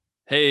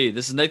Hey,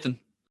 this is Nathan.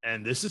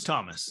 And this is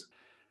Thomas.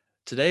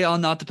 Today on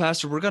Not the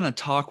Pastor, we're going to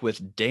talk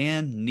with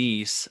Dan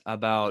Neese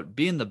about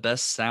being the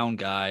best sound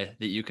guy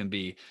that you can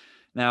be.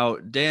 Now,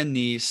 Dan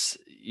Neese,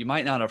 you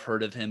might not have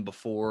heard of him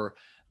before,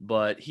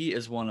 but he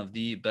is one of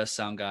the best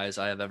sound guys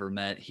I have ever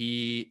met.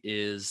 He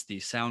is the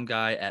sound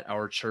guy at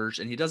our church,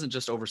 and he doesn't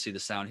just oversee the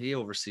sound, he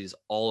oversees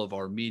all of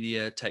our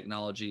media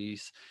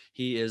technologies.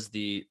 He is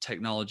the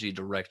technology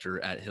director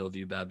at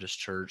Hillview Baptist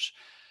Church.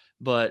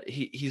 But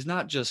he's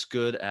not just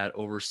good at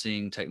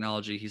overseeing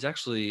technology. He's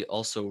actually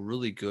also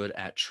really good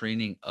at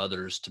training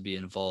others to be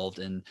involved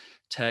in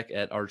tech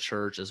at our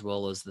church, as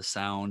well as the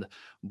sound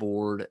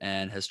board,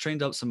 and has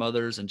trained up some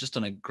others and just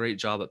done a great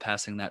job at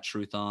passing that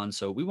truth on.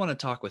 So we want to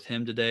talk with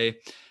him today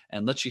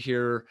and let you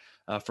hear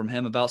from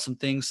him about some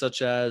things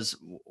such as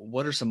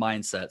what are some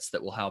mindsets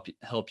that will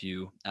help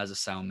you as a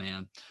sound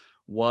man.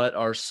 What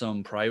are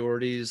some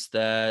priorities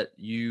that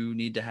you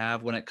need to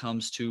have when it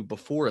comes to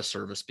before a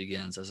service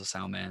begins as a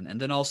sound man?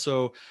 And then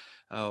also,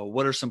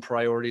 what are some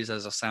priorities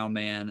as a sound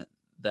man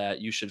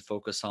that you should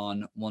focus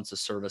on once a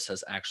service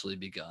has actually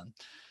begun?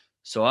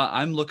 So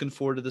I'm looking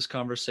forward to this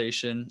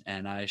conversation,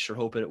 and I sure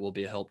hope it will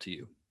be a help to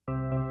you.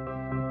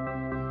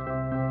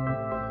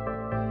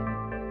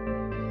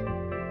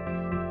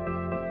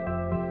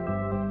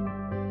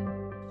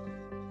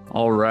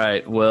 All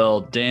right.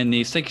 Well, Dan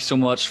Neese, thank you so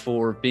much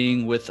for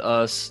being with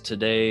us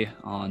today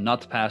on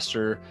Not the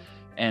Pastor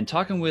and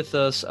talking with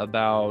us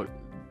about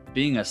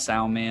being a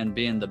sound man,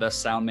 being the best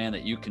sound man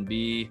that you can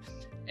be.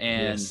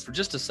 And for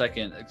just a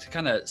second, to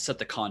kind of set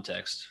the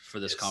context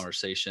for this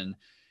conversation,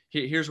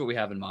 here's what we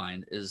have in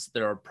mind is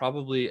there are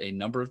probably a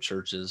number of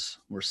churches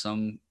where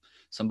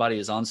somebody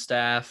is on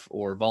staff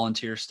or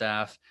volunteer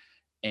staff,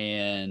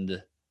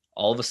 and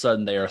all of a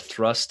sudden they are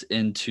thrust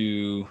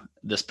into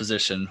this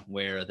position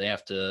where they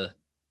have to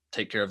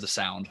take care of the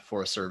sound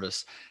for a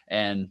service,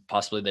 and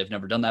possibly they've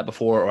never done that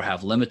before or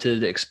have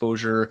limited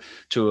exposure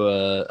to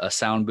a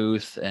sound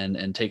booth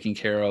and taking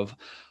care of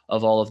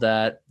all of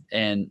that.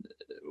 And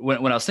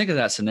when I was thinking of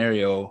that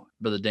scenario,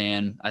 Brother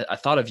Dan, I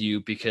thought of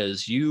you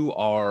because you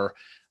are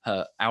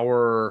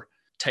our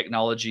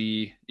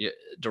technology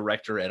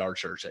director at our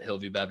church, at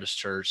Hillview Baptist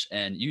Church,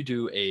 and you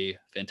do a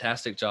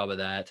fantastic job of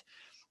that.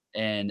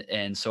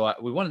 And so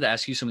we wanted to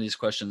ask you some of these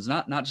questions,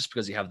 not just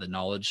because you have the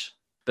knowledge,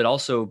 but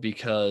also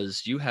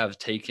because you have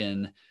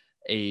taken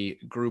a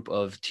group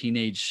of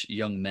teenage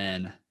young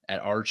men at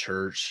our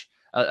church,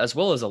 as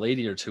well as a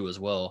lady or two as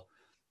well,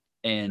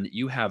 and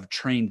you have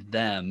trained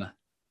them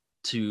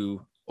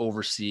to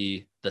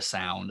oversee the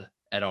sound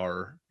at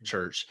our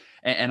church.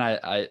 And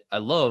I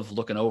love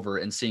looking over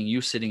and seeing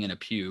you sitting in a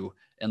pew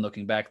and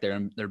looking back there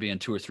and there being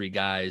two or three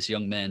guys,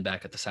 young men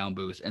back at the sound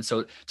booth. And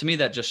so to me,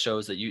 that just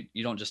shows that you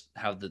don't just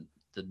have the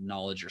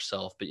knowledge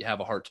yourself, but you have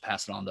a heart to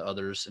pass it on to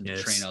others and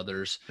to train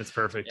others. That's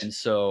perfect. And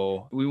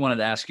so we wanted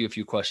to ask you a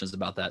few questions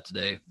about that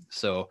today.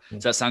 So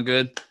does that sound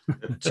good?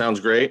 It sounds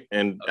great.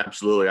 And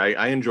absolutely.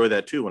 I enjoy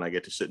that too when I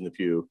get to sit in the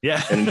pew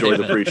and enjoy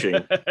the preaching.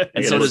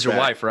 And so does your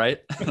wife, right?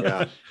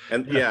 Yeah.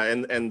 And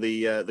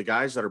the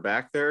guys that are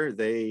back there,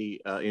 they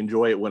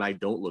enjoy it when I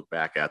don't look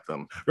back at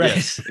them. Right.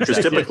 Yes, because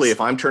typically if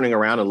I'm turning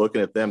around and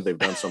looking at them, they've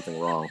done something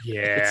wrong.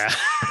 Yeah.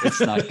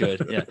 It's not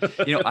good.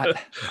 Yeah.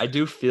 I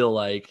do feel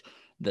like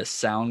the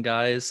sound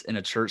guys in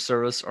a church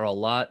service are a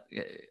lot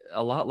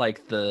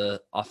like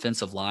the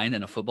offensive line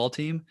in a football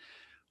team,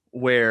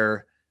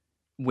 where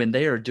when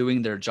they are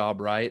doing their job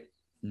right,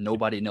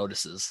 nobody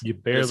notices. You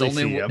barely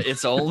see them.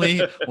 It's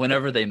only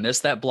whenever they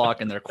miss that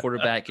block and their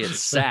quarterback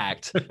gets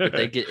sacked that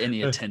they get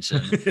any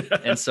attention.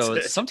 And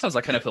so sometimes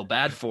I kind of feel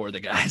bad for the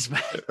guys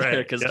back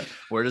there, because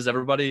what does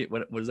everybody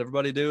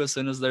do as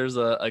soon as there's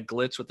a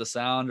glitch with the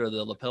sound or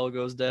the lapel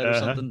goes dead or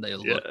something? They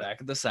look back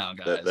at the sound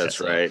guys.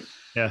 That's right.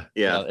 Yeah.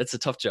 It's a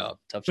tough job.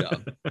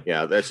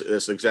 Yeah,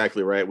 that's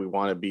exactly right. We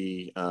want to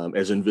be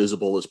as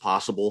invisible as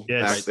possible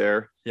back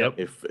there. Yep.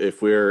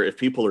 If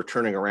people are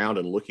turning around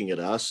and looking at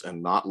us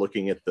and not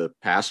looking at the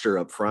pastor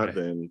up front,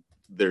 then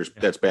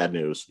that's bad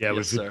news. Yeah,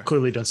 we've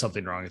clearly done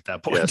something wrong at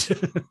that point. Yes.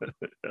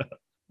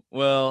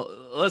 Well,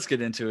 let's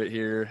get into it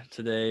here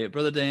today.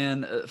 Brother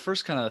Dan,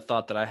 first kind of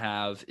thought that I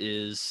have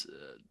is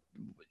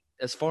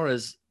as far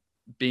as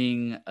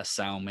being a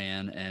sound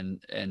man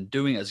and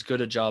doing as good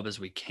a job as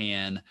we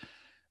can,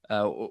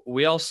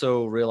 we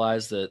also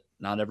realize that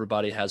not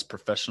everybody has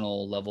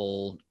professional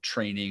level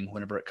training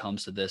whenever it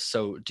comes to this.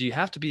 So do you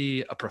have to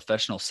be a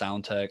professional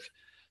sound tech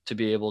to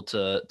be able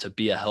to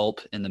be a help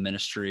in the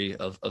ministry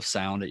of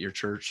sound at your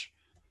church?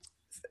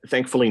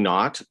 Thankfully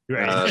not,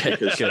 Right.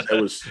 because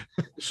that was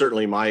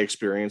certainly my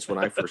experience when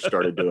I first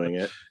started doing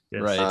it.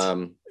 Yes.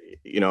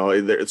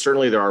 Right.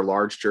 Certainly there are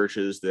large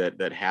churches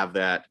that have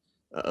that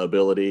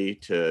ability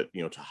to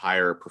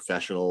hire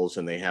professionals,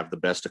 and they have the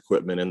best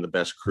equipment and the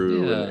best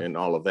crew and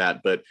all of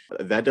that. But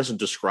that doesn't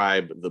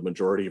describe the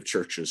majority of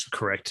churches.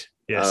 Correct.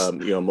 Yes.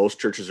 Most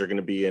churches are going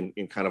to be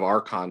in kind of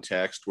our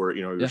context where,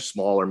 you're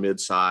small or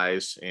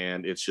mid-size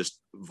and it's just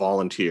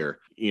volunteer.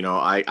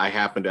 I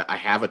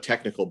have a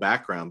technical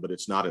background, but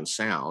it's not in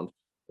sound.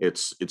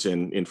 it's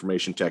in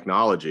information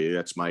technology.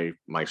 That's my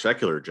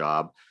secular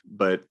job.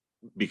 But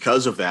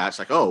because of that, it's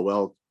like, oh,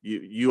 well,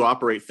 you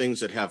operate things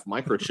that have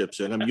microchips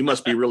in them. You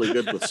must be really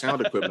good with sound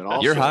equipment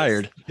also. You're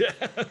hired.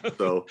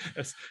 So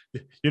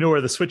you know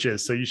where the switch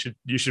is, so you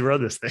should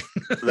run this thing.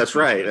 That's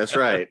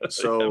right.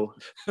 So,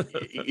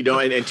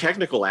 and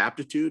technical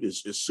aptitude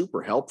is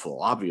super helpful,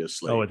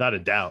 obviously. Oh, without a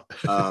doubt.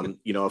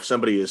 If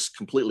somebody is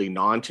completely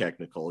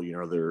non-technical,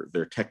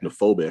 they're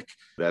technophobic.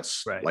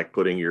 That's right. Like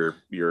putting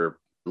your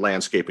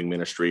landscaping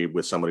ministry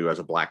with somebody who has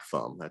a black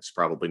thumb. That's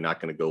probably not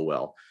going to go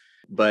well.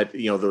 But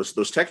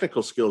those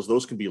technical skills,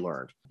 those can be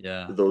learned.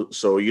 Yeah.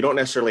 So you don't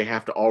necessarily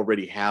have to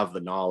already have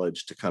the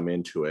knowledge to come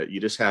into it. You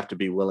just have to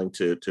be willing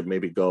to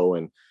maybe go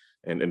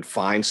and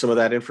find some of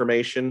that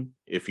information.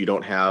 If you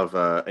don't have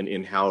an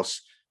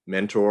in-house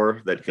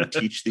mentor that can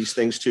teach these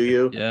things to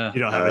you, you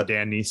don't have a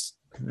Dan Neese.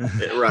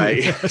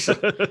 Right.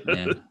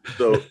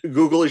 So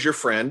Google is your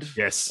friend.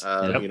 Yes.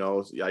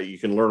 You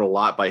can learn a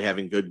lot by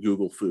having good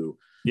Google Fu.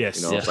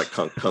 Yes. It's like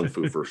kung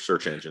fu for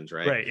search engines,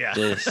 right? Right. Yeah.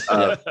 Yes.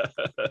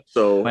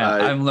 So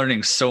I'm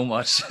learning so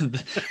much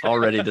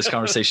already. This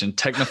conversation,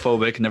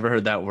 technophobic, never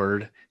heard that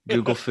word.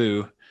 Google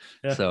Fu.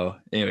 Yeah. So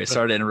anyway,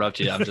 sorry to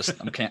interrupt you.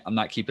 I'm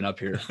not keeping up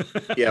here.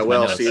 Yeah,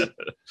 well, see,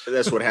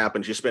 that's what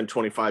happens. You spend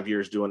 25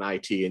 years doing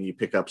IT and you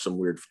pick up some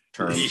weird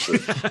terms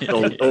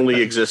that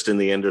only exist in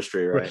the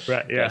industry, right?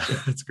 Right. Yeah,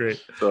 that's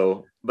great.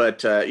 So,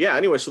 but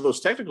anyway, so those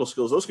technical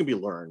skills, those can be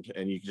learned,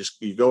 and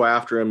you go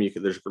after them.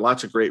 There's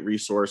lots of great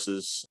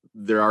resources.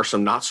 There are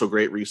some not so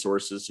great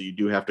resources, so you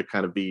do have to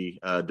kind of be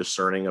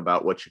discerning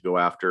about what you go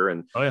after,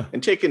 and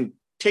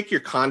take your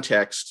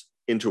context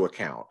into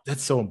account.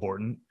 That's so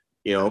important.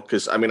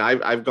 Because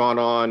I've gone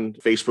on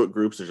Facebook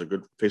groups. There's a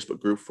good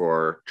Facebook group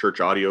for church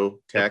audio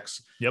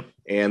techs. Yep.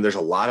 And there's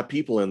a lot of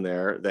people in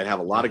there that have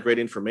a lot of great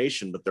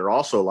information, but there are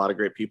also a lot of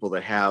great people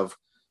that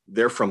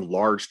they're from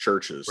large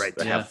churches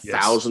that have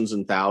thousands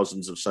and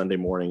thousands of Sunday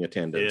morning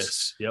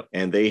attendance. Yes. Yep.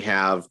 And they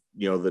have,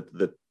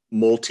 the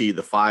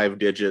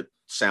 5-digit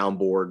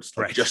soundboards,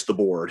 like just the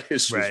board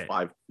is just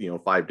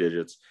 5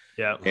 digits.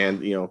 Yeah.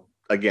 And,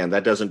 again,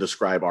 that doesn't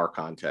describe our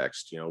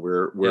context.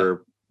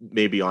 We're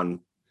maybe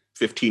on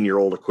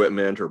 15-year-old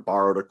equipment or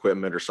borrowed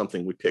equipment or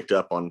something we picked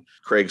up on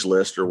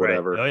Craigslist or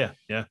whatever. Right. Oh yeah.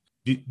 Yeah.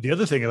 The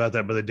other thing about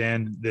that, Brother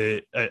Dan,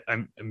 that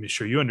I'm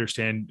sure you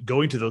understand,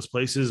 going to those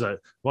places, I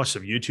watch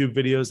some YouTube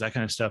videos, that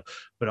kind of stuff,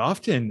 but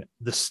often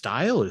the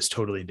style is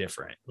totally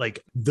different.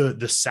 Like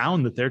the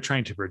sound that they're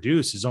trying to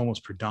produce is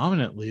almost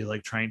predominantly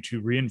like trying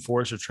to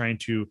reinforce or trying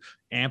to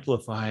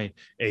amplify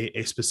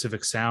a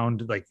specific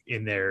sound, like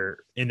in their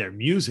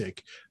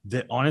music,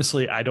 that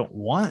honestly, I don't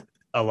want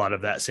a lot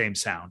of that same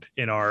sound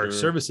in our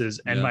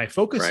services, and my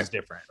focus is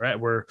different, right?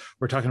 We're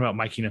talking about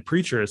miking a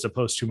preacher as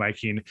opposed to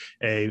miking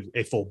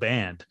a full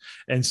band.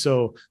 And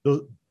so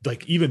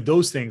like even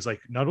those things, like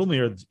not only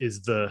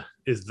is the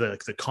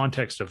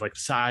context of like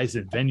size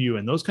and venue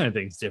and those kind of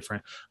things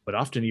different, but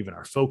often even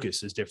our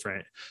focus is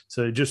different.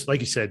 So just like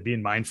you said,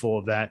 being mindful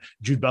of that.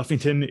 Jude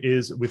Buffington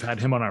we've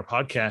had him on our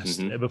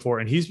podcast before,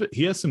 and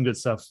he has some good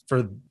stuff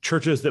for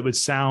churches that would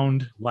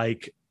sound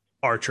like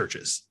our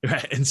churches,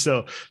 right? And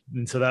so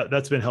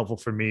that's been helpful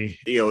for me.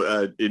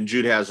 And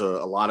Jude has a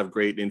lot of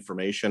great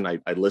information.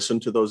 I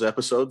listened to those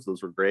episodes;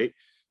 those were great.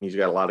 He's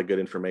got a lot of good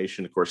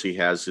information. Of course, he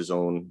has his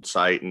own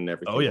site and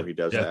everything where he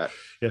does that.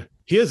 Yeah,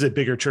 he has a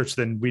bigger church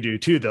than we do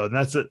too, though, and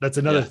that's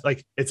another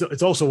like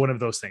it's also one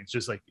of those things.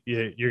 Just like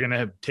you're gonna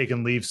have take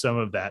and leave some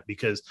of that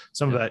because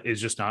some of that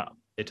is just not.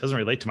 It doesn't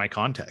relate to my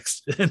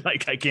context.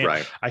 Like I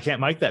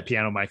can't mic that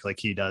piano mic like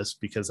he does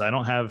because I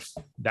don't have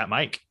that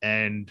mic,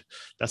 and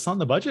that's not in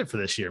the budget for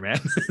this year,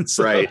 man.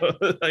 So, right.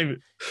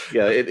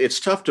 It's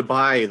tough to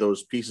buy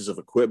those pieces of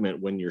equipment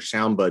when your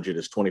sound budget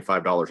is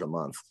 $25 a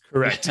month.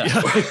 Correct.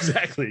 Yeah,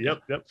 exactly.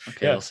 Yep.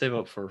 Okay, I'll save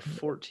up for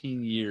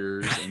 14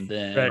 years, and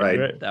then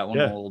that one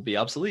will be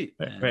obsolete.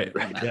 Right.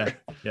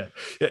 Yeah.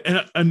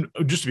 And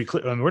just to be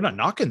clear, we're not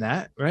knocking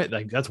that, right?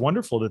 Like that's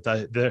wonderful that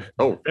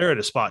they're at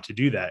a spot to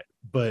do that.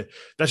 But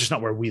that's just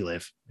not where we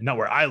live, not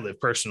where I live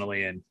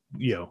personally. And,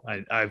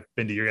 I've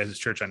been to your guys'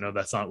 church. I know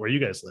that's not where you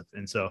guys live.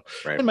 And so,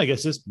 and my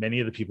guess is many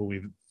of the people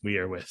we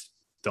are with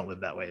don't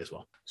live that way as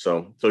well.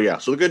 So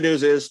the good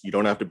news is you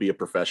don't have to be a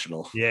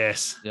professional.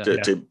 Yes.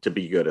 To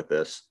be good at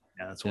this.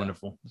 Yeah, that's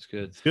wonderful. That's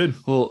good. It's good.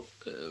 Well,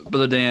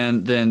 Brother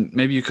Dan, then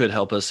maybe you could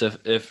help us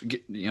if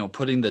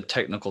putting the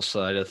technical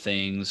side of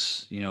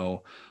things,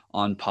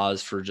 on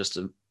pause for just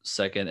a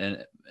second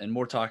and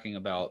more talking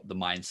about the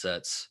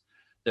mindsets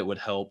that would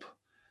help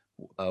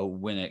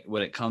when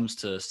it comes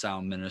to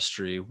sound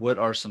ministry. What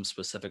are some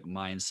specific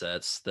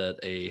mindsets that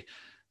a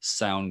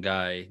sound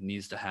guy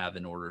needs to have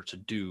in order to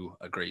do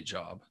a great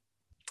job?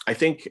 I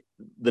think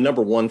the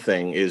number one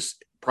thing is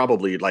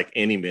probably like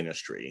any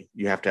ministry,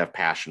 you have to have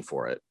passion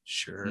for it.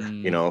 Sure.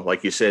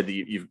 Like you said,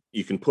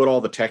 you can put all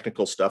the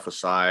technical stuff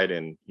aside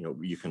and,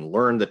 you can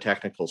learn the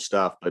technical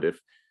stuff. But if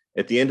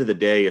at the end of the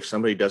day, if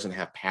somebody doesn't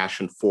have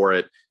passion for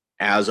it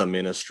as a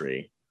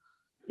ministry,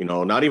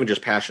 not even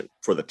just passion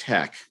for the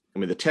tech. I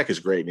mean, the tech is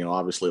great.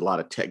 Obviously a lot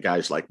of tech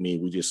guys like me,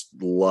 we just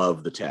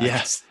love the tech.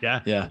 Yes.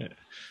 Yeah.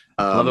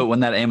 Love it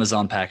when that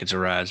Amazon package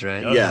arrives,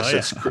 right? Yes,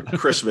 it's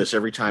Christmas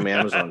every time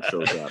Amazon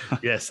shows up.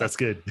 Yes, that's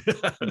good.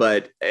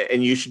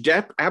 And you should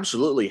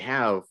absolutely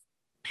have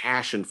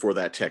passion for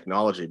that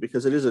technology,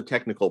 because it is a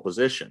technical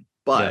position,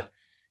 but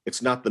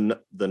it's not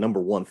the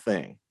number one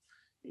thing.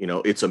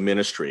 It's a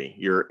ministry.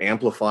 You're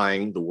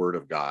amplifying the word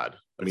of God.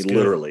 I mean,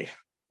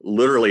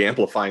 literally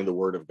amplifying the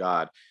word of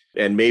God.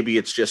 And maybe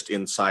it's just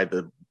inside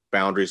the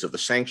boundaries of the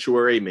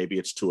sanctuary. Maybe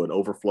it's to an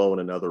overflow in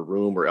another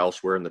room or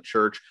elsewhere in the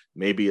church.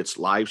 Maybe it's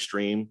live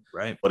stream,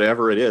 right?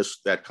 Whatever it is,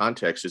 that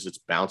context is it's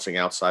bouncing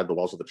outside the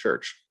walls of the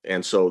church.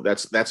 And so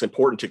that's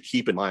important to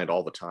keep in mind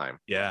all the time.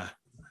 Yeah.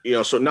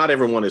 So not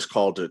everyone is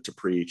called to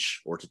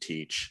preach or to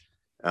teach.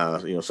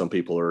 Some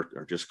people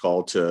are just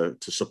called to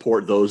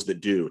support those that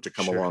do, to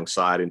come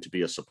alongside and to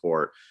be a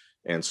support.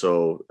 And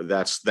so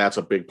that's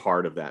a big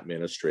part of that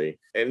ministry.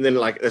 And then,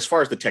 like, as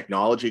far as the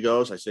technology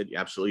goes, I said,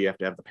 absolutely, you have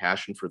to have the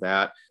passion for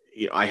that.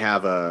 I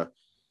have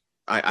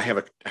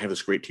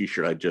this great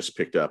T-shirt I just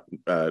picked up.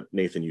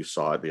 Nathan, you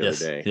saw it the other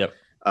day. Yep.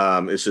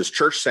 It says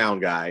 "Church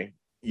Sound Guy."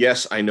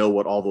 Yes, I know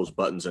what all those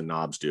buttons and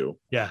knobs do.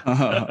 Yeah.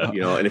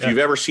 And if you've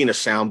ever seen a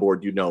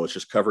soundboard, it's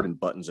just covered in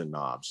buttons and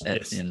knobs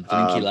and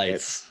blinky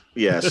lights.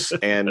 Yes,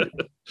 and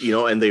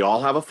and they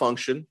all have a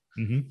function.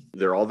 Mm-hmm.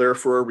 They're all there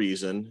for a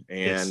reason,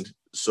 and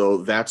so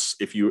that's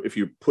if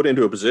you put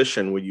into a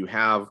position where you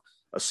have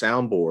a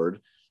soundboard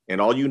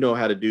and all you know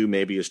how to do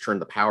maybe is turn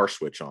the power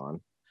switch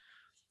on.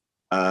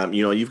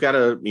 You've got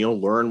to,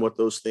 learn what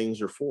those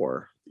things are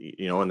for,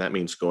 and that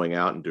means going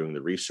out and doing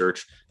the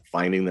research,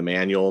 finding the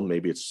manual.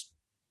 Maybe it's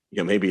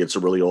a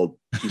really old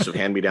piece of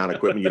hand-me-down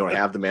equipment. You don't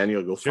have the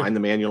manual, go find the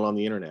manual on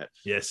the internet.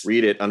 Yes.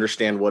 Read it,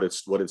 understand what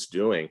it's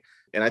doing.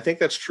 And I think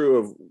that's true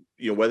of,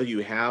 whether you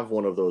have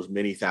one of those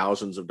many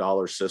thousands of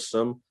dollars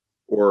system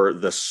or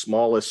the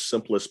smallest,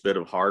 simplest bit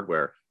of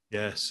hardware.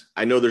 Yes.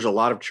 I know there's a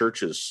lot of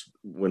churches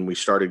when we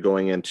started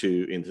going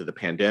into the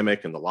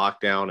pandemic and the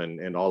lockdown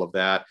and all of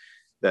that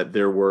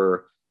there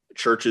were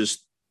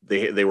churches,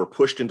 they were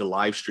pushed into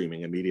live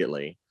streaming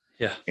immediately.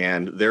 Yeah.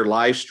 And their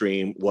live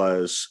stream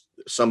was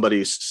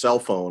somebody's cell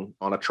phone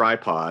on a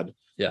tripod,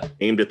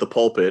 aimed at the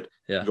pulpit,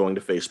 going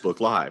to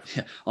Facebook Live.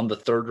 Yeah. On the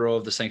third row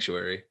of the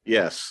sanctuary.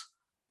 Yes.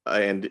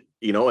 And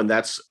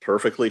that's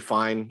perfectly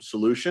fine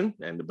solution,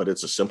 but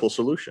it's a simple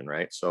solution,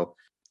 right? So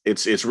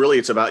it's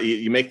about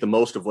you make the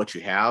most of what you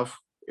have.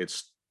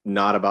 It's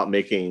not about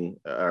making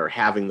or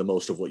having the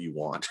most of what you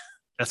want.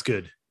 That's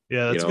good.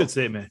 Yeah, that's a good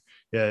statement.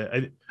 Yeah,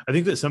 I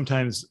think that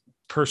sometimes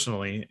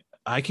personally,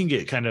 I can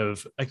get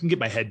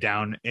my head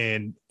down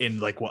in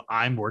like what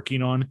I'm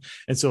working on.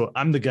 And so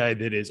I'm the guy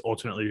that is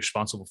ultimately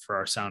responsible for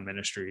our sound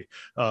ministry.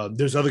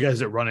 There's other guys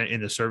that run it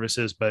in the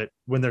services, but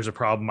when there's a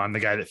problem, I'm the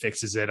guy that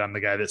fixes it. I'm the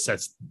guy that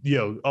sets,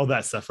 all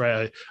that stuff,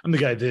 right? I'm the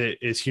guy that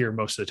is here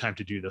most of the time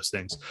to do those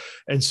things.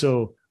 And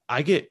so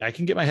I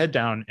can get my head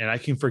down and I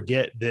can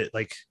forget that,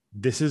 like,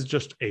 this is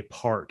just a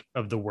part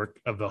of the work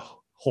of the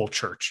whole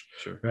church.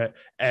 Sure. Right.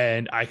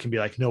 And I can be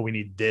like, no, we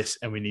need this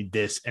and we need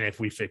this. And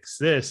if we fix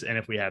this, and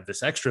if we have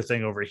this extra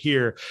thing over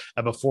here,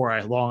 before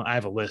I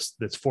have a list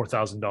that's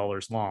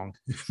 $4,000 long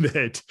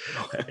that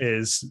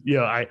is,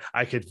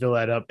 I could fill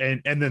that up.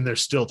 And then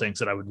there's still things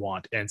that I would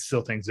want and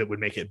still things that would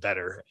make it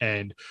better.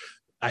 And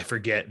I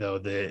forget, though,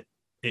 that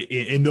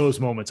in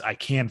those moments, I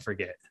can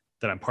forget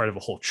that I'm part of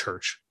a whole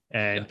church.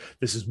 And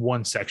this is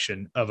one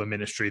section of a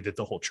ministry that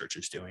the whole church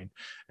is doing.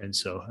 And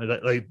so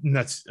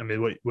that's,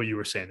 what you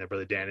were saying there,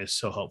 Brother Dan, is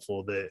so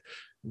helpful that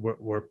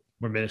we're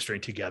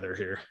ministering together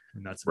here.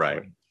 And that's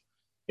important. Right.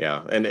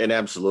 Yeah. And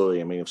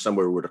absolutely. I mean, if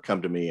somebody were to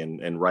come to me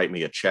and write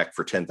me a check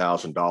for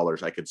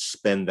 $10,000, I could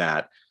spend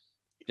that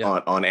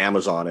on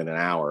Amazon in an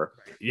hour.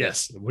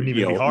 Yes. It wouldn't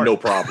even be hard. No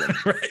problem.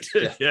 Right.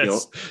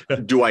 Yes.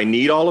 Do I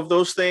need all of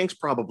those things?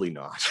 Probably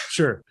not.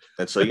 Sure.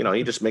 And so,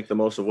 you just make the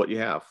most of what you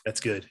have. That's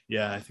good.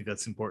 Yeah. I think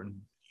that's important.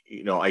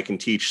 I can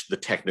teach the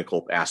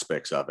technical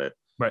aspects of it.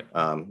 Right.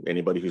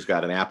 Anybody who's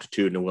got an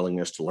aptitude and a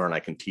willingness to learn, I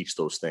can teach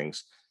those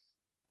things.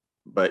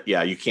 But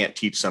you can't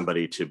teach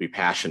somebody to be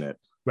passionate.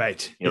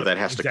 Right. That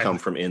has to come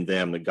from in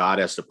them. That God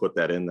has to put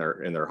that in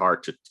their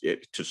heart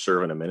to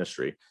serve in a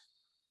ministry.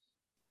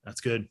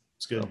 That's good.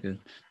 It's good. Good.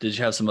 Did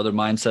you have some other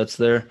mindsets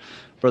there,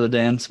 Brother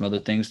Dan? Some other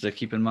things to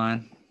keep in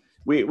mind?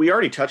 We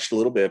already touched a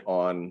little bit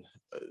on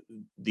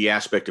the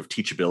aspect of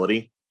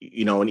teachability,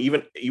 and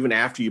even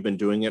after you've been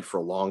doing it for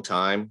a long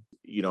time,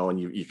 and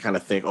you kind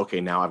of think,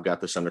 okay, now I've got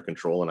this under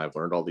control and I've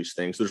learned all these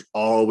things. There's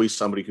always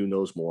somebody who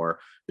knows more.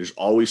 There's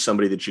always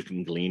somebody that you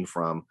can glean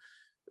from.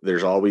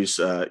 There's always,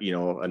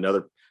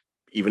 another,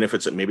 even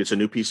if maybe it's a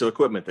new piece of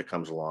equipment that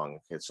comes along,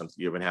 it's something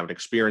you haven't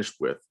experienced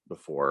with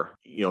before.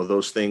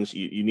 Those things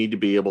you need to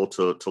be able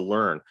to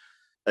learn.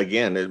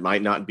 Again, it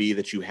might not be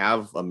that you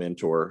have a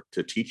mentor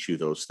to teach you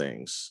those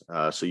things.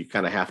 So you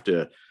kind of have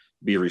to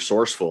be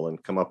resourceful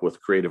and come up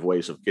with creative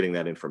ways of getting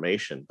that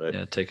information.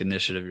 But take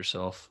initiative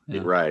yourself.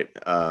 Yeah. Right.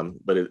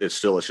 But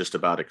it's just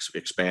about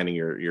expanding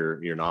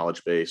your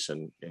knowledge base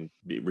and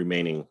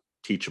remaining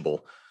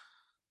teachable.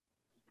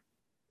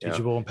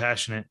 Teachable and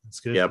passionate. That's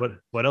good. Yeah.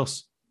 What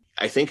else?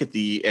 I think at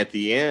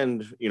the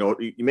end,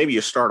 maybe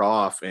you start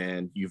off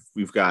and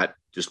we've got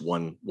just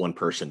one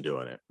person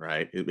doing it,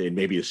 right?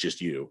 Maybe it's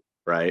just you,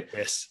 right?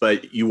 Yes.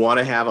 But you want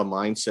to have a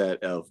mindset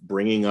of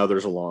bringing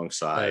others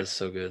alongside. That is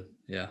so good.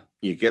 Yeah.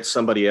 You get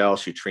somebody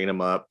else, you train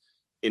them up.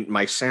 In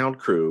my sound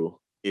crew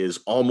is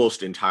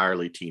almost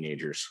entirely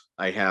teenagers.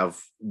 I have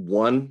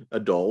one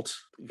adult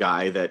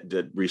guy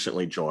that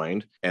recently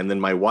joined, and then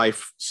my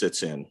wife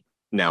sits in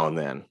now and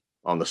then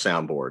on the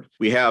soundboard.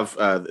 We have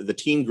the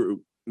teen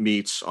group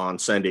meets on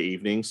Sunday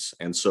evenings,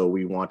 and so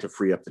we want to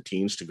free up the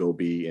teens to go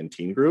be in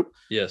teen group.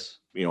 Yes.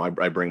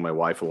 I bring my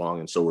wife along,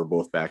 and so we're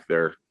both back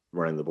there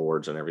running the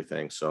boards and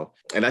everything. So,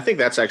 and I think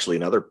that's actually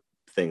another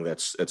thing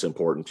that's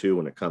important too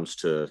when it comes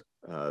to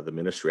the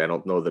ministry. I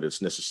don't know that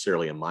it's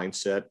necessarily a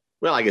mindset.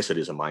 Well, I guess it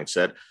is a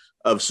mindset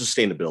of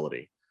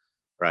sustainability,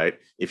 right?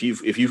 If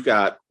you've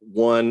got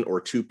one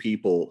or two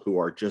people who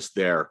are just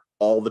there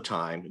all the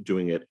time,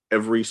 doing it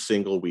every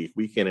single week,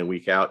 week in and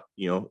week out,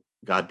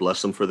 God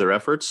bless them for their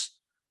efforts.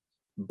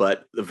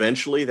 But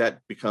eventually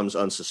that becomes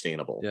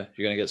unsustainable. Yeah.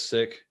 You're going to get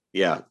sick.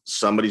 Yeah.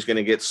 Somebody's going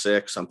to get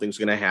sick. Something's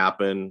going to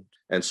happen.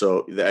 And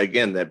so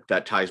again,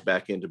 that ties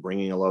back into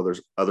bringing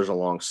others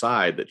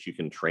alongside that you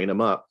can train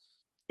them up.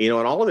 And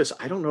all of this,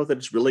 I don't know that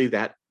it's really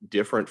that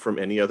different from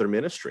any other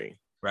ministry.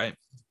 Right.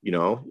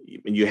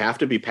 You have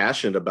to be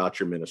passionate about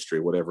your ministry,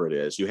 whatever it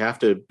is. You have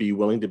to be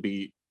willing to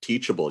be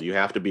teachable. You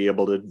have to be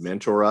able to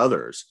mentor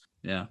others.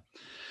 Yeah.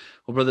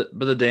 Well,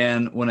 Brother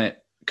Dan, when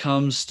it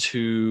comes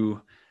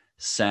to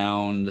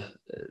sound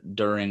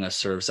during a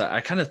service, I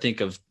kind of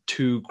think of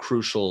two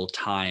crucial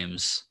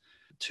times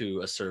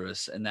to a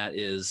service, and that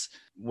is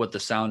what the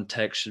sound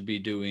tech should be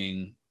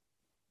doing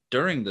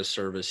during the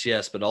service,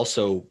 yes, but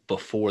also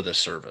before the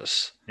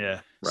service. Yeah.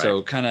 Right.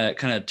 So kind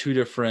of two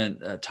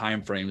different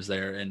time frames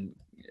there,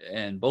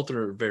 and both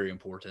are very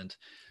important.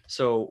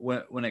 So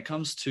when it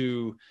comes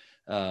to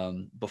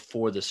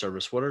before the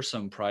service, what are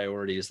some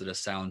priorities that a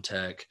sound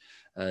tech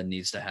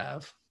needs to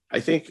have? I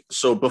think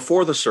so.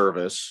 Before the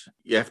service,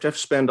 you have to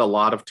spend a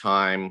lot of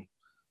time,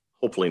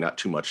 hopefully not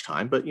too much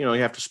time, but you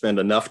have to spend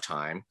enough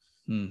time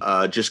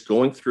just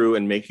going through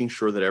and making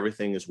sure that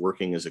everything is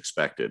working as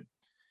expected.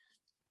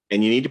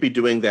 And you need to be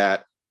doing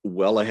that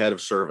well ahead of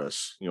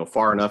service,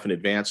 far enough in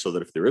advance so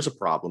that if there is a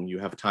problem, you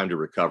have time to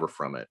recover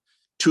from it.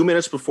 2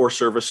 minutes before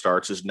service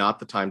starts is not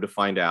the time to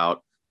find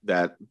out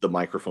that the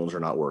microphones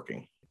are not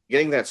working.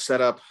 Getting that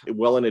set up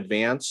well in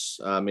advance,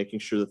 making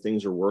sure that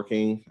things are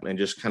working, and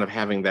just kind of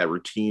having that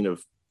routine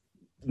of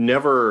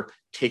never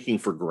taking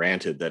for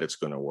granted that it's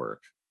going to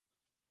work.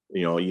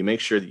 You make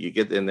sure that you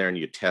get in there and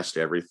you test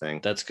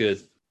everything. That's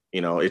good.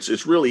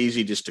 It's really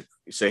easy just to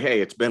say,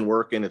 hey, it's been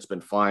working. It's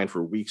been fine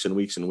for weeks and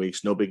weeks and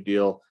weeks. No big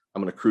deal.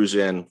 I'm going to cruise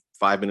in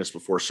 5 minutes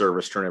before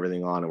service, turn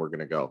everything on, and we're going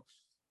to go.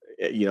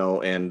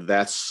 And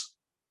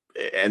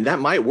that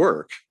might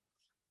work,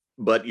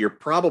 but you're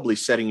probably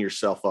setting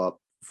yourself up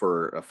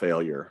for a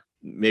failure.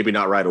 Maybe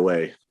not right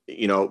away.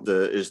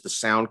 The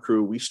sound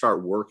crew, we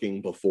start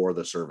working before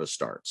the service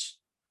starts.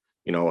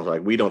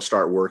 Like we don't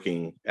start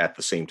working at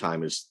the same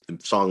time as the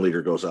song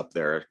leader goes up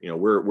there.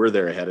 We're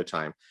there ahead of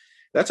time.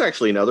 That's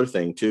actually another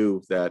thing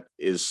too, that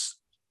is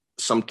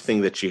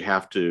something that you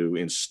have to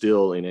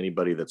instill in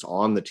anybody that's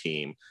on the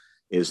team,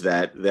 is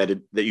that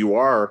you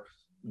are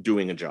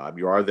doing a job.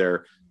 You are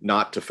there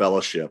not to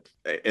fellowship.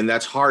 And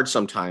that's hard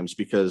sometimes,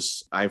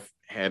 because I've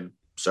had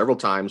several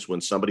times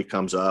when somebody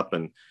comes up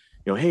and,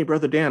 hey,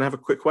 Brother Dan, I have a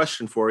quick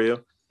question for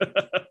you.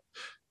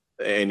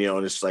 And,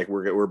 and it's like,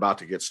 we're about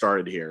to get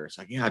started here. It's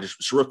like, yeah,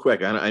 just real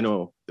quick. I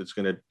know it's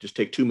going to just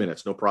take 2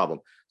 minutes. No problem.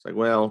 It's like,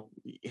 well,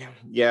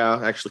 yeah,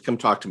 actually come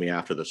talk to me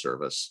after the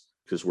service,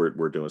 because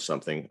we're doing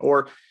something.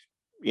 Or,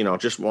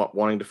 just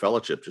wanting to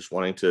fellowship, just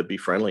wanting to be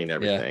friendly and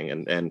everything.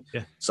 Yeah. And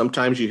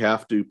sometimes you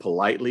have to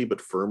politely but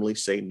firmly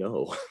say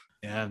no.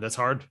 Yeah, that's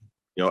hard.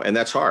 And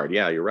that's hard.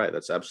 Yeah, you're right.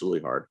 That's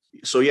absolutely hard.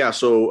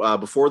 So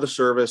before the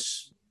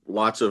service,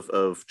 lots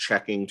of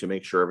checking to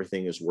make sure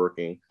everything is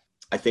working.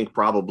 I think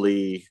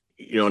probably,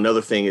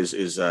 another thing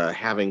is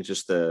having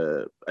just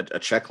a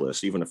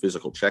checklist, even a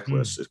physical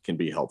checklist. It can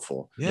be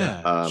helpful.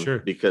 Yeah, sure.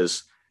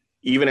 Because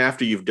even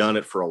after you've done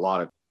it for a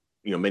lot of,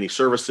 many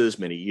services,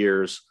 many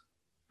years,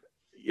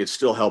 it's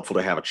still helpful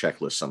to have a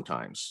checklist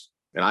sometimes.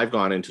 And I've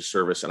gone into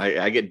service and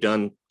I get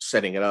done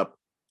setting it up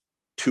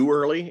too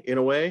early in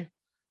a way.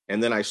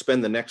 And then I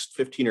spend the next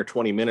 15 or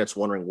 20 minutes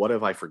wondering, what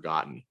have I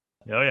forgotten?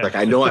 Oh, yeah. Like,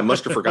 I know I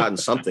must have forgotten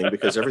something,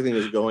 because everything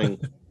is going,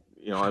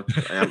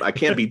 I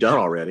can't be done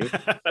already.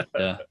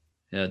 Yeah.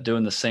 Yeah.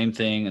 Doing the same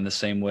thing in the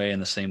same way, in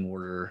the same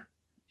order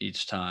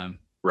each time.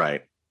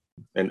 Right.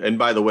 And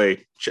by the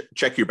way,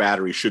 check your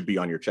battery should be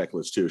on your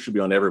checklist too. It should be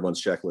on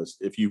everyone's checklist.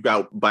 If you've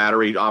got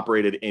battery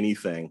operated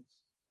anything,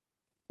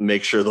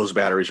 make sure those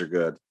batteries are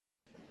good.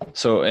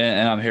 So,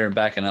 and I'm hearing,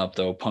 backing up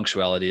though,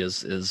 punctuality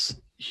is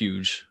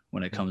huge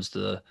when it comes to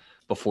the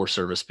before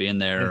service, being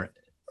there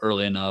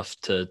early enough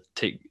to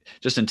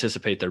just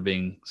anticipate there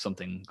being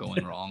something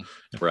going wrong.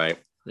 Right.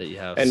 That you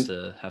have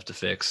to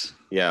fix.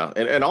 Yeah.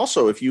 And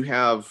also, if you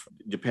have,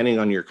 depending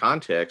on your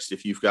context,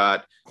 if you've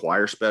got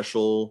choir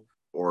special,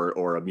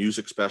 or a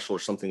music special or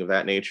something of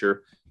that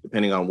nature,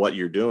 depending on what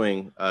you're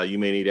doing, you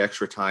may need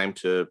extra time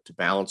to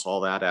balance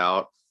all that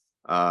out.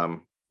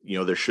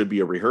 There should be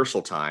a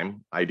rehearsal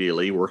time,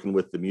 ideally working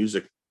with the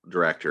music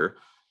director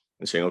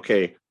and saying,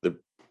 okay,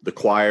 the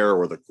choir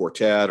or the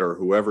quartet or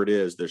whoever it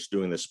is that's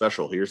doing this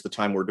special, here's the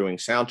time we're doing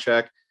sound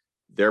check.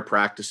 They're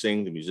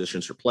practicing, the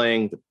musicians are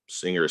playing, the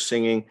singer is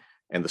singing,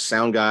 and the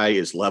sound guy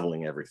is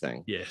leveling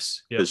everything.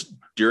 Yes. Because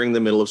during the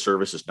middle of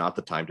service is not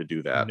the time to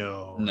do that.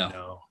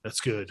 No.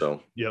 That's good.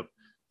 So, yep.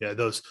 Yeah,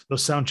 those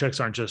sound checks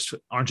aren't just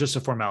a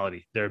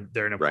formality. They're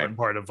an important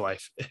part of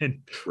life.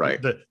 And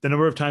the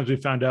number of times we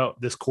found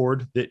out this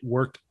cord that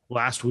worked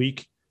last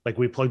week, like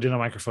we plugged in a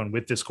microphone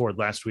with this cord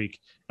last week,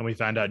 and we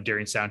found out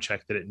during sound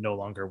check that it no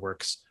longer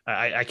works.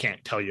 I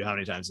can't tell you how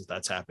many times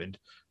that's happened.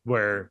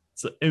 Where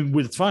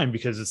it's fine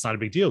because it's not a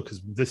big deal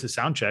because this is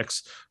sound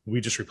checks. We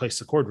just replace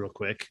the cord real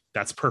quick.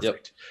 That's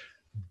perfect.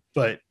 Yep.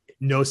 But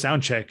no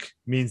sound check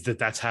means that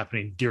that's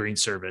happening during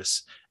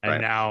service.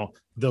 And now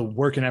the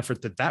work and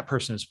effort that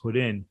person has put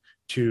in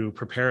to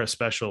prepare a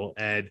special,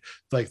 and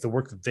like the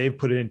work that they've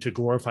put in to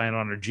glorify and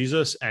honor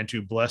Jesus and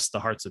to bless the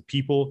hearts of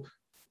people,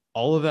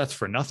 all of that's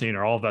for nothing,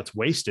 or all of that's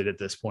wasted at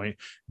this point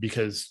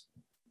because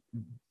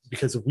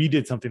we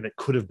did something that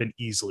could have been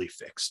easily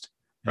fixed.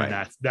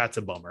 And that's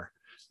a bummer.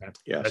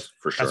 Yes,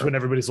 for sure. That's when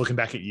everybody's looking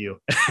back at you.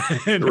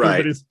 And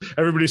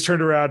everybody's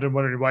turned around and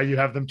wondering why you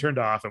have them turned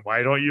off and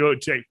why don't you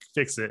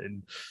fix it.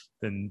 And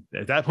then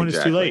at that point,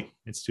 It's too late.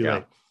 It's too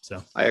late.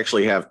 So I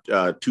actually have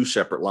 2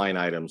 separate line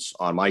items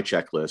on my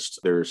checklist.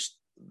 There's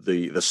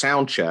the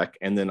sound check,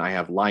 and then I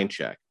have line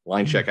check.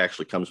 Line check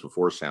actually comes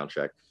before sound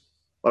check.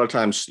 A lot of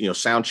times,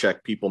 sound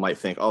check, people might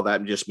think, oh,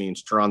 that just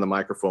means turn on the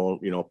microphone,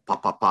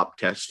 pop, pop, pop,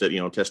 test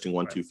it, testing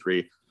 1, 2,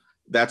 3.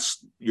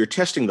 You're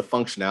testing the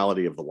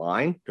functionality of the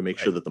line to make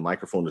sure that the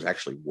microphone is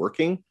actually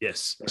working.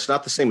 Yes. It's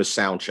not the same as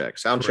sound check.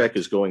 Sound check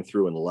is going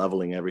through and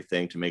leveling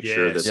everything to make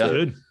sure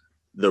that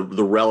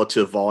the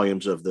relative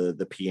volumes of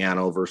the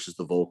piano versus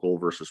the vocal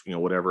versus,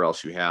 whatever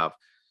else you have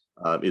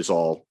is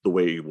all the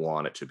way you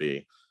want it to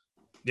be.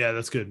 Yeah,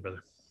 that's good,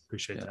 brother.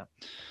 Appreciate that.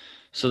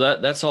 So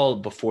that's all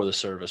before the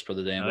service,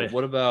 Brother Dan. But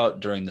what about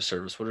during the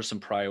service? What are some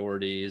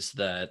priorities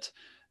that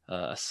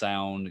a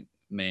sound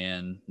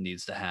man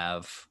needs to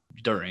have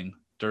during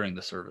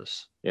the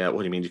service? Yeah, what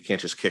do you mean? You can't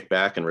just kick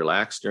back and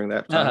relax during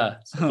that time?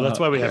 Well,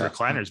 that's why we have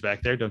recliners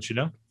back there, don't you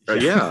know?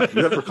 You have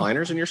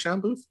recliners in your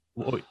sound booth?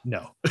 Oh,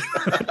 no.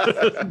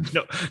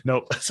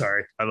 no,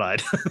 sorry, I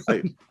lied.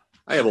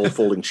 I have old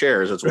folding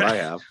chairs. That's what I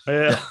have.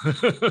 Yeah.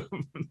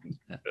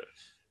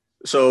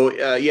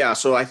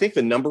 So I think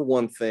the number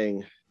one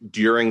thing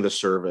during the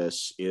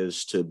service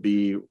is to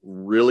be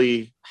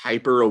really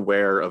hyper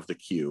aware of the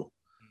cue.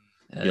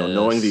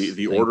 Knowing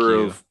the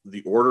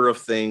order of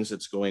things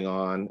that's going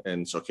on.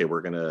 And it's okay,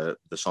 the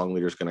song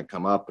leader is going to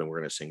come up and we're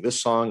going to sing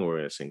this song, and we're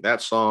going to sing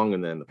that song.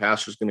 And then the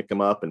pastor's going to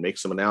come up and make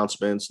some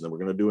announcements. And then we're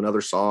going to do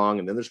another song.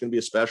 And then there's going to be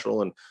a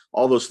special and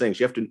all those things.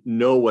 You have to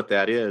know what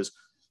that is,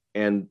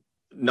 and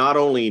not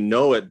only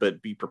know it,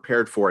 but be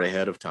prepared for it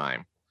ahead of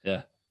time.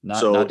 Yeah.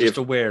 Not just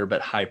aware,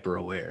 but hyper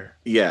aware.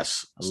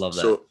 Yes. I love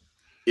that. So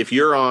if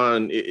you're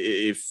on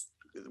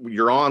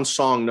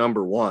song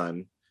number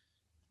 1,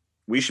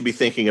 we should be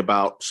thinking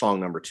about song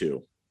number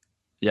 2.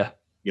 Yeah.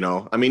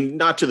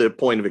 Not to the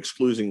point of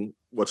excluding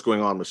what's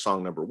going on with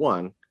song number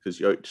 1, because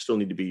you still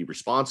need to be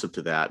responsive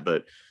to that.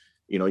 But,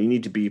 you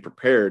need to be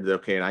prepared that,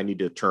 okay, I need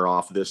to turn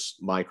off this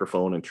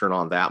microphone and turn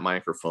on that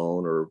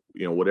microphone, or,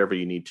 whatever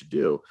you need to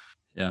do.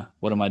 Yeah.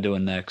 What am I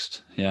doing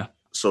next? Yeah.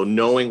 So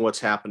knowing what's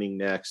happening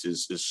next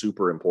is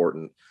super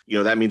important.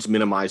 That means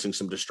minimizing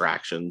some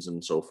distractions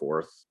and so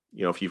forth.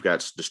 If you've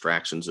got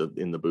distractions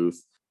in the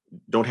booth,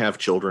 don't have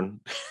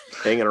children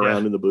hanging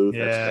around in the booth.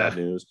 Yeah. That's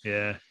bad news.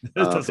 Yeah. It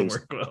doesn't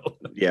work well.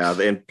 Yeah.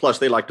 And plus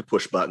they like to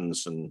push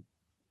buttons, and,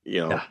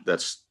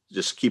 that's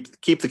just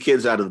keep the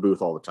kids out of the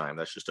booth all the time.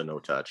 That's just a no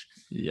touch.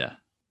 Yeah.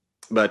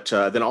 But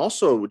then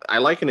also I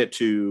liken it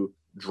to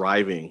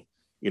driving.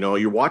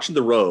 You're watching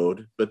the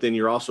road, but then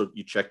you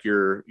check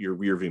your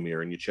rear view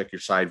mirror, and you check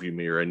your side view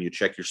mirror, and you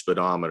check your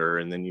speedometer,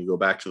 and then you go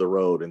back to the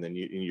road, and then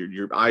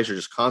your eyes are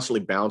just constantly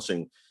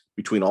bouncing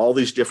between all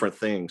these different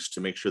things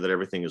to make sure that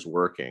everything is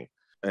working.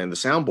 And the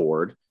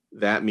soundboard,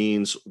 that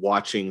means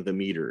watching the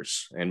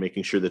meters and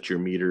making sure that your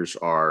meters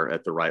are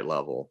at the right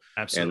level.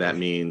 Absolutely. And that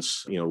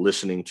means,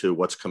 listening to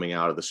what's coming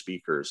out of the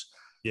speakers.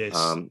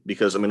 Yes.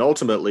 Because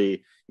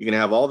ultimately you can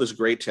have all this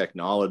great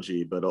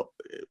technology, but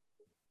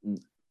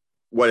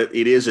what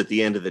it is at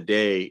the end of the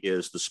day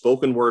is the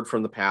spoken word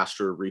from the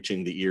pastor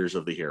reaching the ears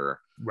of the hearer.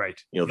 Right.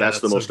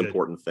 That's the most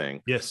important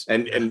thing. Yes.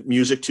 And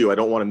music too. I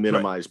don't want to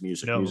minimize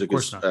music. No, music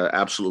is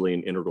absolutely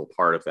an integral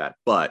part of that.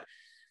 But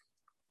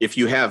if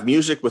you have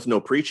music with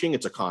no preaching,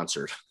 it's a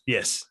concert.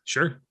 Yes,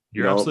 sure.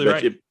 You're absolutely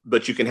right.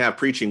 But you can have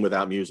preaching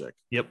without music.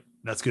 Yep.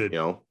 That's good.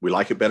 We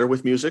like it better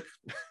with music.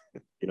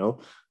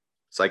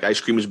 It's like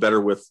ice cream is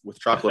better with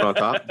chocolate on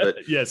top.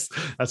 But yes,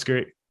 that's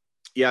great.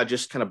 Yeah,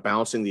 just kind of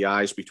bouncing the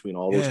eyes between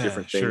all those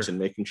different things and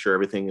making sure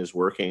everything is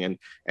working,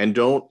 and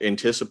don't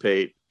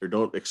anticipate or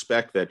don't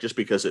expect that just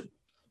because it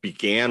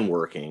began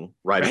working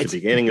right at the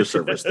beginning of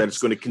service, that it's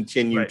going to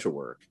continue to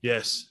work.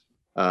 Yes.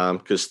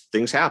 Because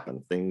things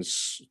happen,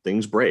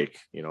 things break,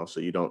 so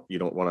you don't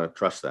want to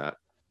trust that.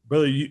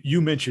 Brother,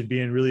 you mentioned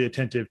being really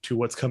attentive to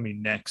what's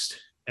coming next,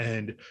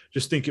 and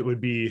just think it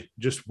would be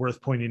just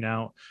worth pointing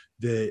out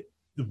that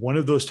one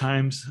of those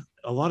times,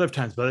 a lot of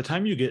times, by the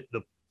time you get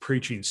the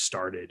preaching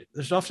started,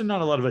 there's often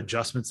not a lot of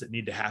adjustments that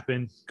need to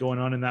happen going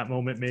on in that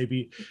moment,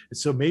 maybe. And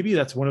so maybe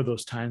that's one of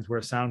those times where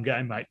a sound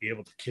guy might be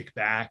able to kick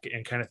back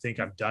and kind of think,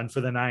 I'm done for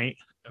the night,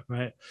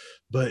 right?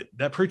 But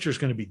that preacher is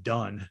going to be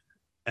done,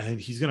 and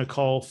he's going to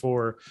call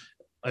for,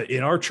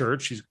 in our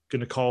church, he's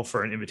going to call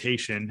for an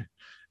invitation,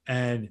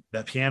 and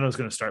that piano is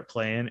going to start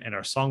playing, and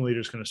our song leader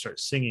is going to start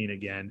singing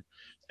again.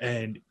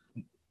 And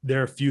there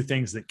are a few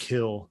things that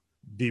kill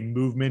the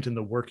movement and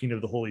the working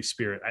of the Holy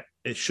Spirit.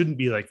 It shouldn't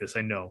be like this,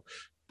 I know,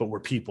 but we're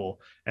people.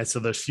 And so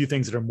there's few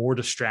things that are more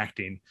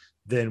distracting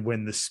than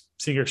when the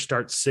singer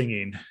starts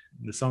singing,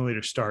 the song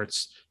leader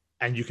starts,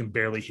 and you can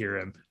barely hear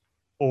him,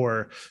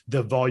 or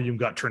the volume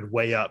got turned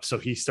way up. So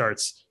he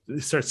starts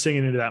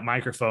singing into that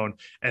microphone,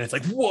 and it's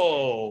like,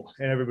 whoa,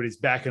 and everybody's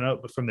backing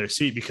up from their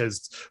seat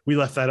because we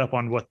left that up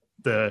on what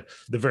the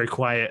very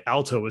quiet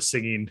alto was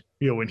singing,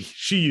 when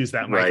she used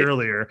that mic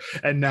earlier.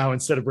 And now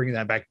instead of bringing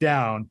that back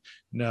down,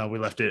 no, we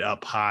left it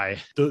up high.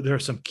 There are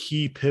some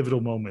key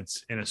pivotal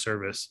moments in a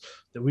service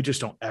that we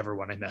just don't ever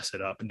want to mess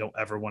it up and don't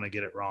ever want to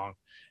get it wrong.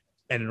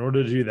 And in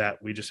order to do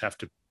that, we just have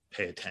to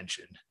pay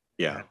attention.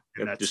 Yeah.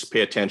 And just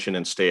pay attention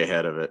and stay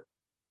ahead of it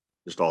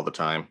just all the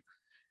time.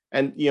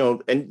 And,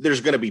 and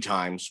there's going to be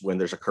times when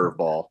there's a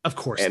curveball. Of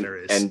course there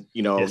is. And,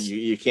 yes.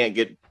 you can't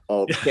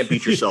can't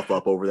beat yourself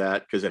up over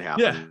that, because it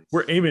happens. Yeah,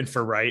 we're aiming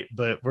for right,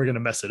 but we're going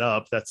to mess it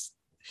up.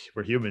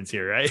 We're humans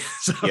here, right?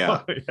 So,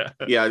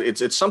 yeah.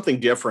 It's something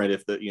different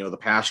if the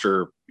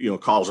pastor,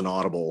 calls an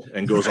audible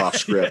and goes off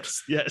script.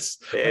 Yes.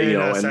 And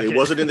it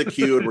wasn't in the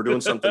queue and we're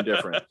doing something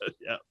different.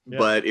 Yeah.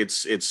 But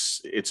it's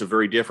a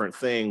very different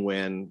thing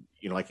when,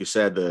 like you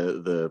said,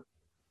 the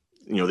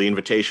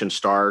invitation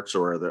starts,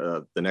 or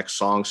the next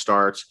song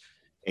starts,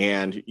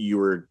 and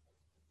you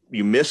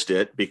missed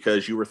it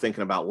because you were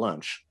thinking about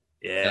lunch.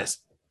 Yes.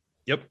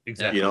 Yep.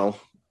 Exactly.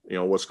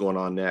 What's going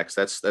on next.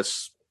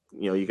 That's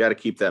you got to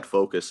keep that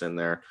focus in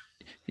there.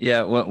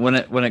 Yeah. When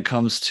it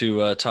comes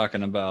to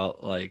talking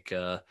about like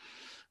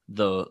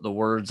the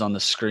words on the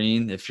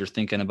screen, if you're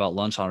thinking about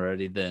lunch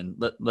already, then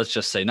let's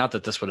just say, not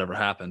that this would ever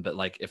happen, but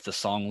like if the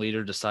song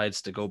leader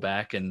decides to go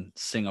back and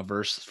sing a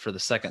verse for the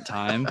second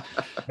time,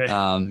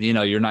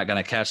 you're not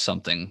going to catch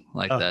something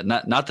like that.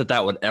 Not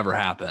that would ever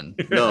happen.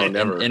 No,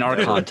 never in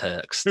our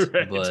context.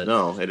 Right. But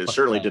no, it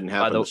certainly didn't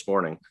happen this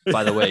morning.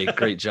 By the way,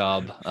 great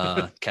job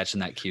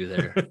catching that cue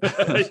there,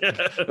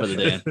 Brother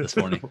Dan, this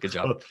morning. Good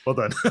job. Well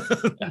done.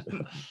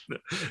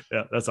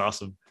 Yeah, that's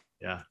awesome.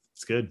 Yeah,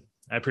 it's good.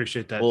 I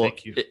appreciate that. Well,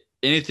 thank you.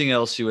 Anything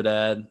else you would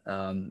add?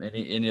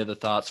 Any other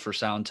thoughts for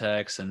sound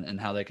techs and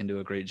how they can do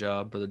a great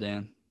job, Brother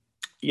Dan?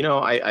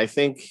 I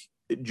think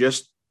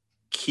just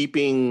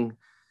keeping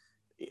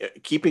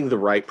the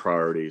right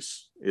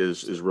priorities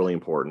is really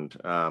important.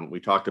 We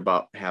talked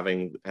about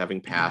having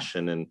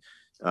passion, and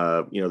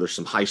there's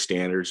some high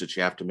standards that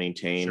you have to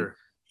maintain. Sure.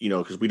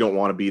 Because we don't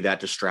want to be that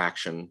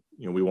distraction.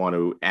 We want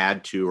to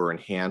add to or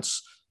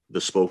enhance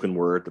the spoken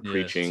word, the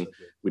preaching.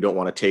 We don't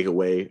want to take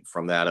away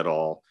from that at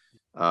all.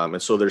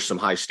 And so there's some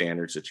high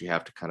standards that you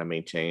have to kind of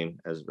maintain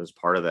as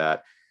part of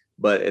that.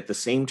 But at the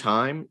same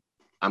time,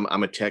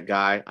 I'm a tech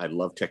guy. I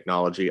love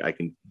technology. I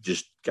can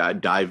just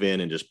dive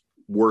in and just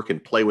work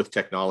and play with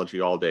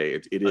technology all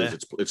day.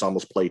 It's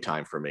almost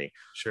playtime for me.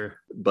 Sure.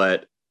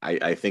 But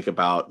I think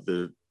about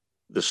the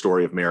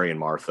story of Mary and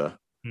Martha,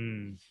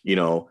 and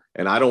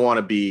I don't want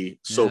to be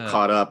so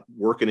caught up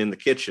working in the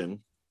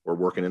kitchen or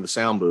working in the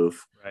sound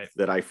booth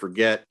that I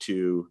forget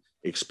to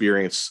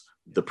experience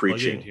the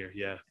preaching here.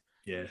 Yeah.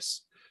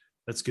 Yes.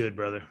 That's good,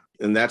 brother.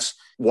 And that's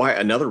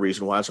another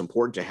reason why it's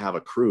important to have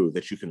a crew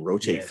that you can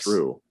rotate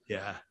through.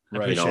 Yeah.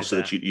 Right. So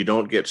that you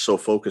don't get so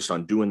focused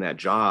on doing that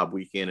job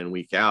week in and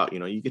week out.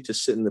 You get to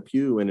sit in the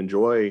pew and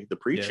enjoy the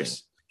preaching.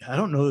 Yes. I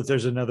don't know that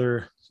there's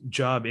another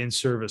job in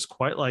service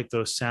quite like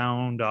those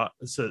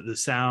the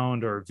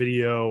sound or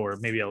video, or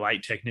maybe a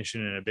light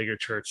technician in a bigger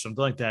church,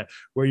 something like that,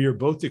 where you're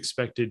both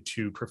expected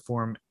to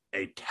perform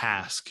a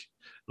task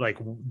like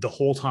the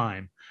whole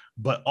time,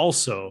 but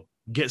also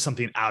get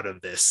something out of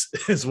this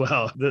as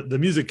well. The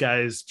music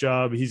guy's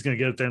job, he's going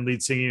to get up there and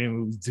lead singing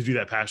and to do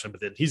that passion,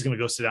 but then he's going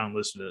to go sit down and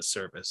listen to the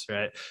service,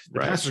 right? The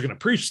pastor's going to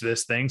preach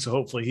this thing, so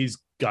hopefully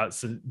Jesus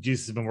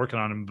has been working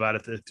on him about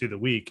it through the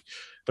week.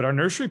 But our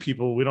nursery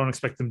people, we don't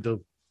expect them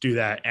to do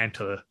that and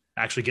to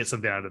actually get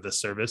something out of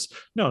this service.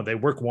 No, they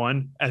work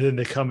one and then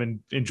they come and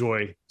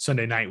enjoy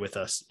Sunday night with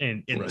us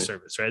in the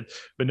service, right?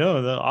 But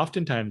no,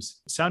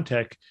 oftentimes sound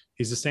tech,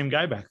 he's the same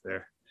guy back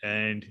there,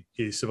 and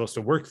he's supposed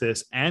to work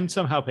this and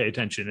somehow pay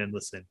attention and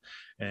listen.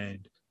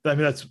 And I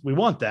mean, we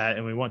want that,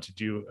 and we want to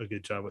do a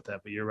good job with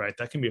that, but you're right,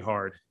 that can be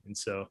hard. And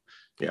so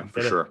yeah,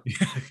 for sure.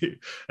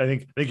 I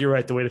think you're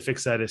right. The way to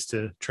fix that is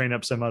to train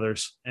up some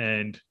others,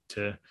 and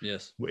to,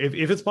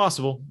 if it's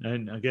possible.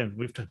 And again,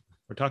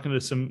 We're talking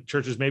to some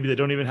churches maybe that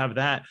don't even have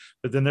that,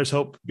 but then there's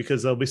hope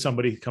because there'll be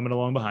somebody coming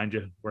along behind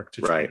you, work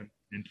to right.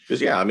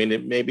 Because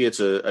maybe it's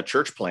a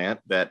church plant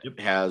that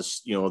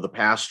has, the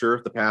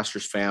pastor, the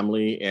pastor's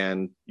family,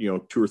 and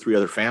 2 or 3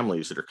 other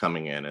families that are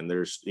coming in, and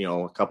there's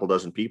a couple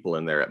dozen people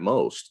in there at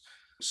most.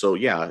 So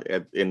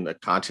in a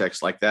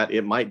context like that,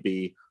 it might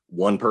be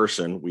one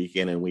person week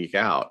in and week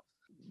out,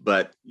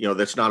 but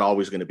that's not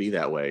always going to be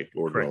that way,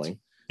 Lord willing.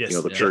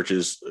 Yes. The church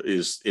is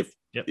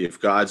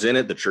if God's in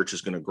it, the church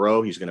is going to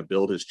grow. He's going to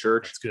build his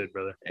church. That's good,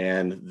 brother.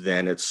 And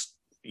then it's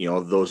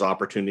those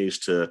opportunities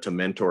to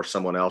mentor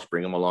someone else,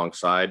 bring them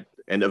alongside,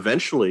 and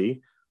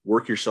eventually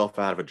work yourself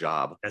out of a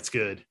job. That's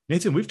good.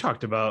 Nathan, we've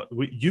talked about,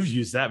 you've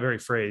used that very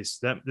phrase,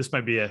 that this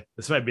might be a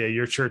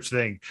your church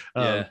thing.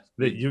 That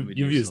you've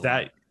used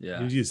that.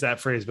 Yeah. You've used that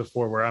phrase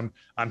before, where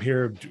I'm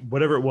here,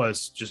 whatever it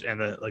was, just, and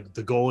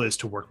the goal is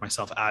to work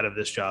myself out of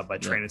this job by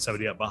training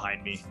somebody up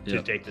behind me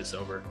to take this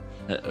over.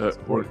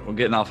 We're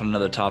getting off on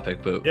another topic,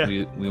 but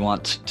we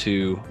want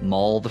to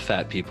maul the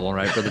fat people,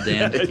 right, Brother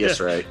Dan? Yes,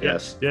 right.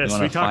 Yes. We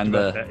want to find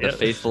the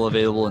faithful,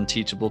 available, and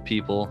teachable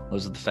people.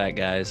 Those are the fat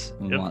guys.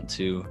 We want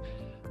to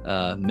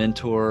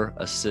mentor,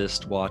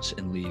 assist, watch,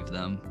 and leave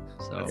them.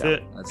 So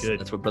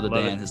that's what Brother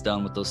Dan has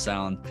done with those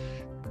sound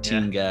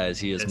team guys.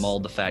 He has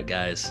mauled the fat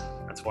guys.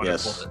 That's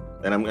wonderful. Yes.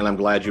 And I'm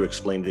glad you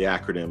explained the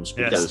acronyms,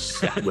 because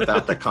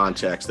without the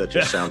context, that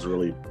just sounds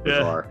really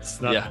bizarre.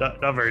 It's not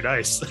very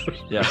nice.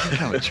 Yeah. What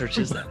kind of church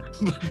is that?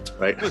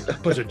 Right. A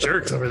bunch of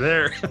jerks over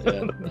there.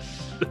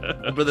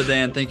 Brother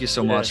Dan, thank you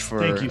so much for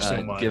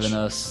giving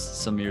us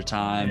some of your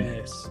time.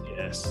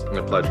 Yes.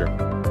 My pleasure.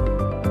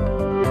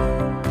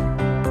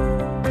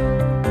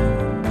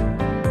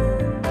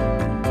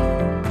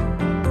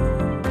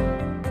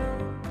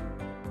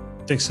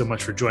 Thanks so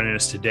much for joining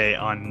us today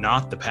on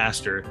Not the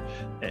Pastor.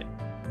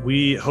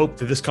 We hope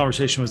that this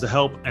conversation was a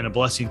help and a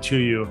blessing to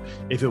you.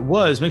 If it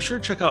was, make sure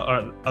to check out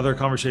our other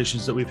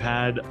conversations that we've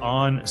had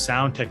on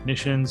sound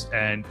technicians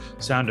and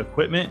sound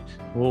equipment.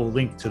 We'll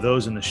link to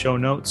those in the show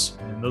notes,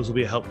 and those will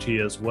be a help to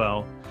you as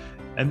well.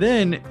 And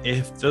then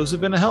if those have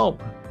been a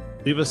help,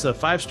 leave us a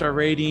 5-star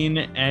rating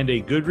and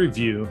a good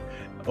review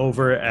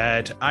over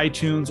at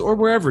iTunes or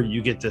wherever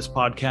you get this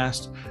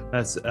podcast.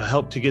 That's a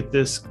help to get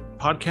this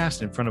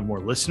podcast in front of more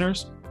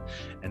listeners.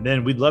 And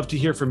then we'd love to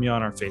hear from you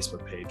on our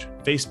Facebook page,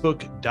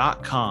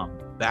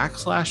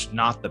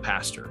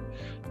 facebook.com/notthepastor.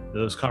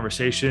 Those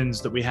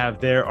conversations that we have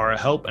there are a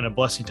help and a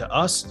blessing to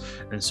us.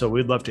 And so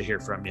we'd love to hear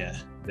from you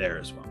there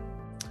as well.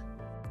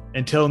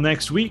 Until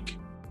next week,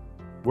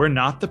 we're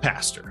not the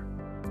pastor.